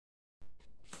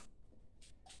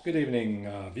Good evening,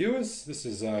 viewers. This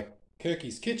is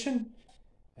Kirkys Kitchen,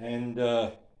 and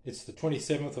it's the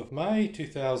 27th of May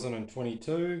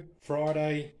 2022,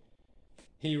 Friday,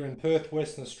 here in Perth,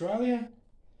 Western Australia,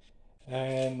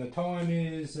 and the time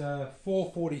is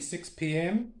 4:46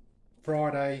 p.m.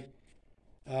 Friday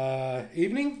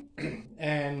evening.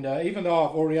 And even though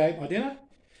I've already ate my dinner,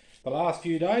 the last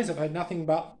few days I've had nothing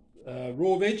but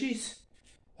raw veggies.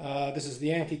 This is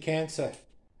the anti-cancer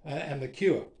and the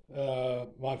cure.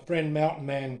 My friend Mountain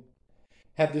Man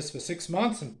had this for 6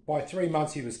 months, and by 3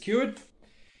 months he was cured,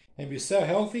 and he was so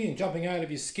healthy and jumping out of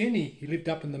his skin. He lived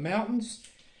up in the mountains,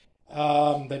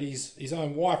 that his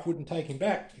own wife wouldn't take him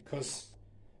back because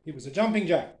he was a jumping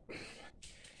jack,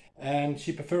 and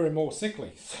she preferred him more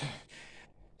sickly.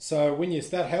 So when you're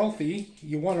that healthy,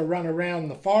 you want to run around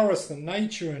the forest and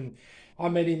nature. And I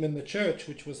met him in the church,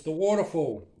 which was the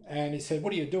waterfall, and he said,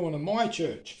 "What are you doing in my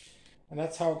church?" And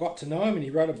that's how I got to know him, and he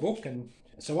wrote a book. And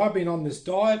so I've been on this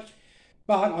diet,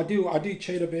 but I do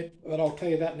cheat a bit, but I'll tell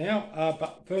you that now.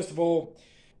 But first of all,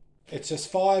 it's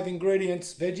just 5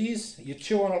 ingredients, veggies. You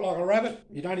chew on it like a rabbit.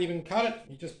 You don't even cut it.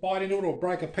 You just bite into it or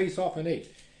break a piece off and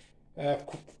eat.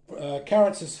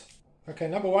 Carrots is, okay,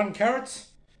 number 1, carrots.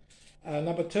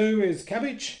 Number 2 is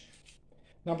cabbage.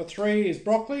 Number 3 is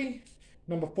broccoli.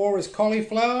 Number 4 is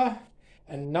cauliflower.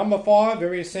 And number 5,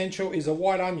 very essential, is a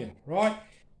white onion, right?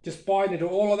 Just bite into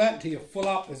all of that until you're full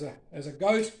up as a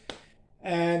goat.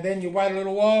 And then you wait a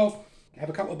little while, have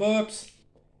a couple of burps.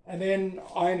 And then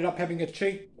I ended up having a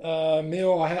cheap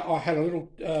meal. I had a little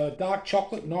dark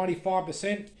chocolate,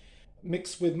 95%,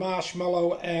 mixed with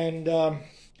marshmallow and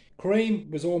cream.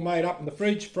 It was all made up in the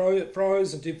fridge,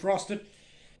 froze and defrosted.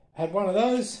 Had one of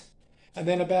those. And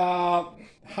then about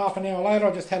half an hour later,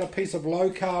 I just had a piece of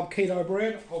low-carb keto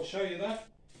bread. I'll show you that.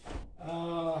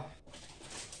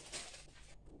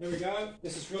 There we go.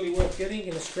 This is really worth getting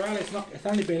in Australia. It's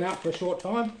only been out for a short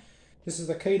time. This is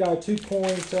the keto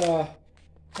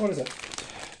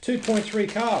 2.3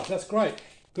 carbs. That's great,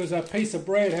 because a piece of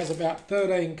bread has about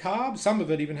 13 carbs. Some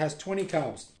of it even has 20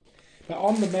 carbs. But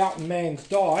on the Mountain Man's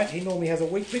diet, he normally has a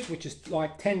wheat bix, which is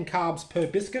like 10 carbs per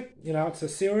biscuit. You know, it's a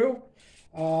cereal.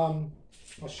 I'll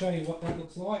show you what that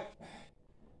looks like.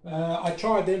 I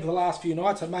tried them for the last few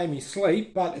nights. It made me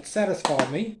sleep, but it satisfied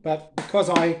me. But because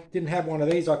I didn't have one of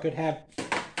these, I could have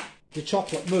the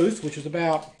chocolate mousse, which was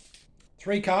about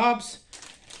 3 carbs,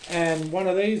 and one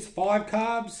of these, 5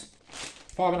 carbs,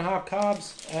 5.5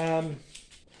 carbs.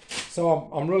 So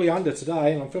I'm really under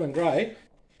today, and I'm feeling great.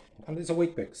 And there's a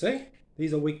wheat bix. See,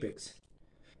 these are wheat bix,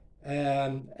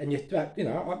 and you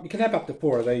know, you can have up to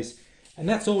 4 of these. And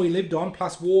that's all he lived on,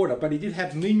 plus water. But he did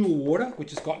have mineral water, which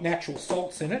has got natural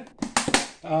salts in it.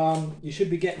 You should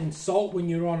be getting salt when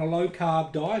you're on a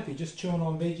low-carb diet, if you're just chewing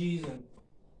on veggies.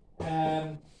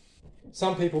 And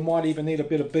some people might even need a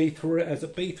bit of B3. Is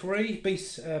it B3?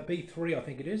 B3, I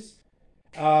think it is.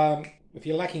 If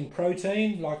you're lacking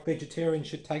protein, like vegetarians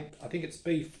should take, I think it's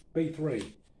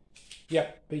B3.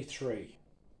 Yep, B3.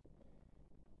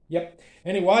 Yep.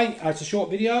 Anyway, it's a short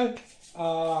video.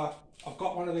 I've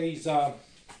got one of these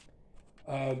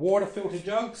water filter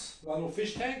jugs, a little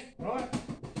fish tank, right?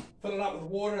 Fill it up with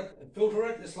water and filter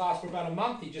it. This lasts for about a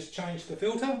month. You just change the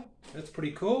filter. That's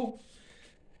pretty cool.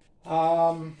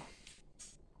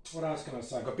 What else can I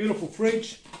say? Got a beautiful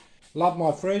fridge. Love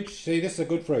my fridge. See, this is a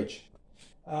good fridge.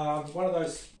 One of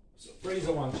those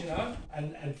freezer ones, you know,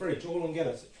 and fridge all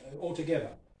together.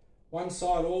 One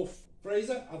side all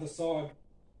freezer, other side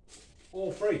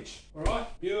all fridge. All right,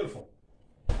 beautiful.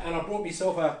 And I brought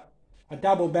myself a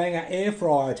double banger air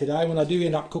fryer today when I do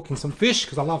end up cooking some fish,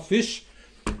 because I love fish.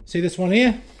 See this one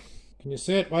here? Can you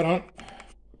see it? Wait on.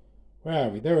 Where are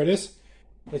we? There it is.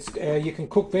 It's you can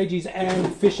cook veggies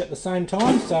and fish at the same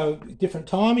time, so different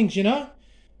timings, you know.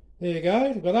 There you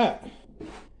go. Look at that.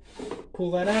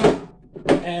 Pull that out,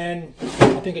 and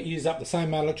I think it uses up the same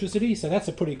amount of electricity, so that's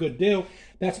a pretty good deal.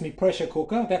 That's my pressure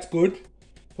cooker. That's good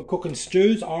for cooking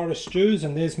stews, Irish stews,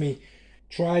 and there's me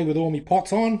tray with all my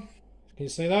pots on. Can you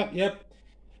see that? Yep.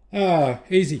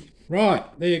 Easy. Right,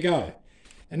 there you go.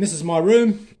 And this is my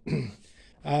room.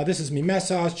 This is my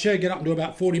massage chair. Get up and do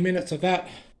about 40 minutes of that.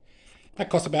 That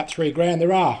costs about $3 grand.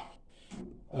 There are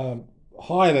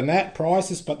higher than that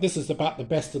prices, but this is about the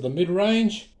best of the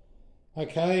mid-range.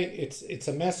 Okay, it's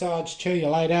a massage chair. You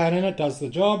lay down in it, does the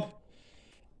job.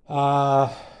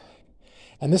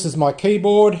 And this is my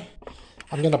keyboard.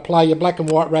 I'm going to play your black and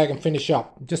white rag and finish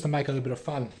up, just to make it a little bit of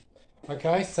fun.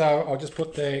 Okay, so I'll just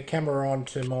put the camera on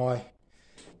to my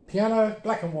piano.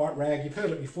 Black and white rag. You've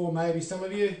heard it before, maybe some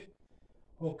of you.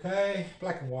 Okay,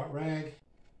 black and white rag.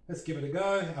 Let's give it a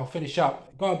go. I'll finish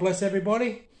up. God bless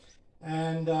everybody,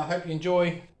 and I hope you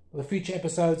enjoy for the future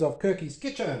episodes of Kirky's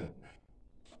Kitchen.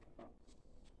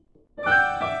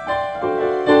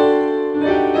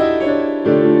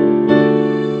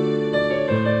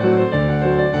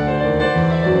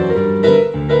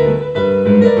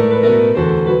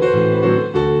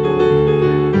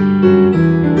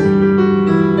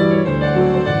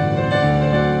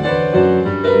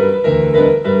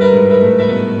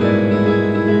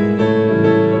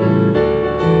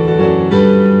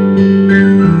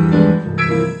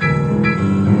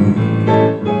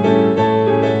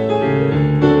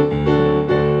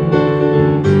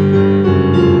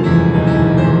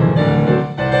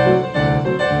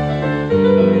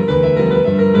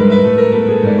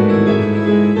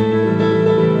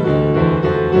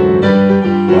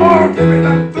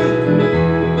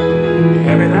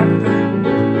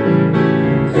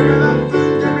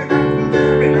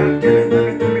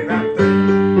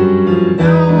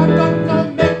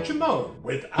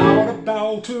 Without a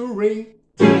bell to ring,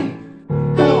 ding!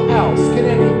 How else can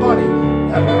anybody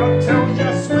ever tell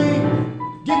you sweet?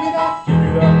 Give me that, give me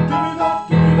that, give me that,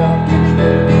 give me that, give me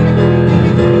that, give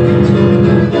me that,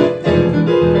 give me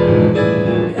that,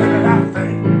 give me that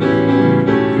thing.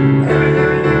 Give me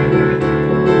that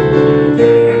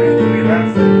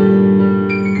thing.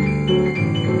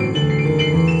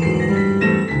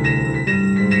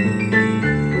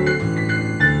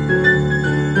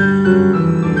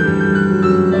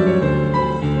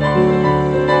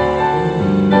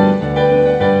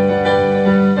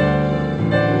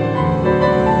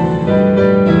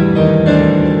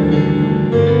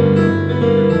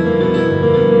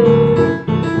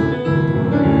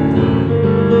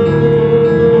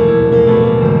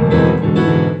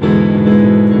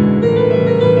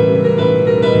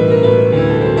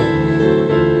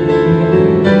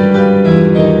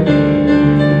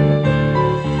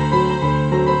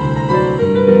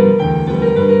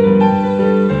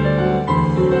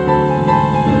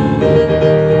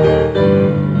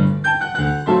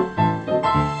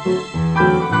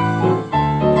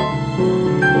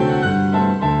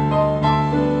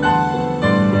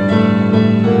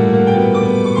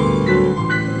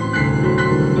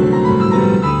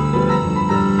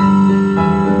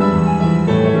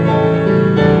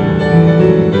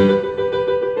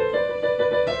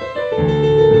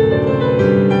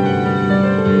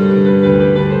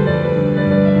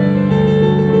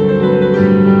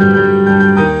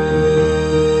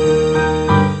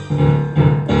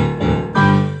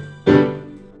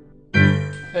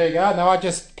 There you go. Now I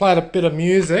just played a bit of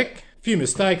music, a few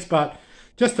mistakes, but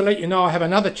just to let you know, I have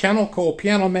another channel called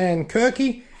Piano Man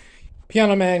Kirky.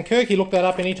 Piano Man Kirky, look that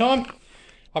up anytime.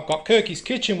 I've got Kirky's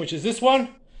Kitchen, which is this one,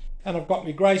 and I've got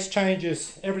my Grace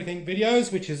Changes Everything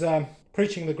videos, which is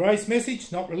preaching the grace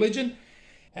message, not religion.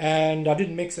 And I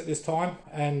didn't mix it this time,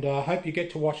 and I hope you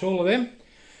get to watch all of them,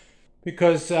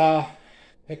 because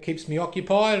it keeps me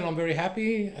occupied, and I'm very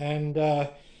happy and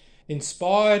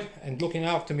inspired and looking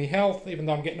after my health, even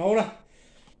though I'm getting older.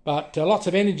 But lots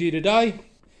of energy today,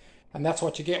 and that's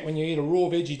what you get when you eat a raw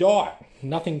veggie diet,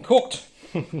 nothing cooked.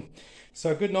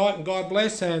 So good night and God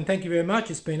bless, and thank you very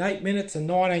much. It's been 8 minutes and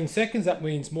 19 seconds. That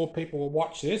means more people will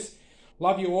watch this.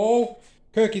 Love you all.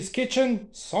 Kirky's Kitchen,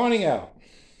 signing out.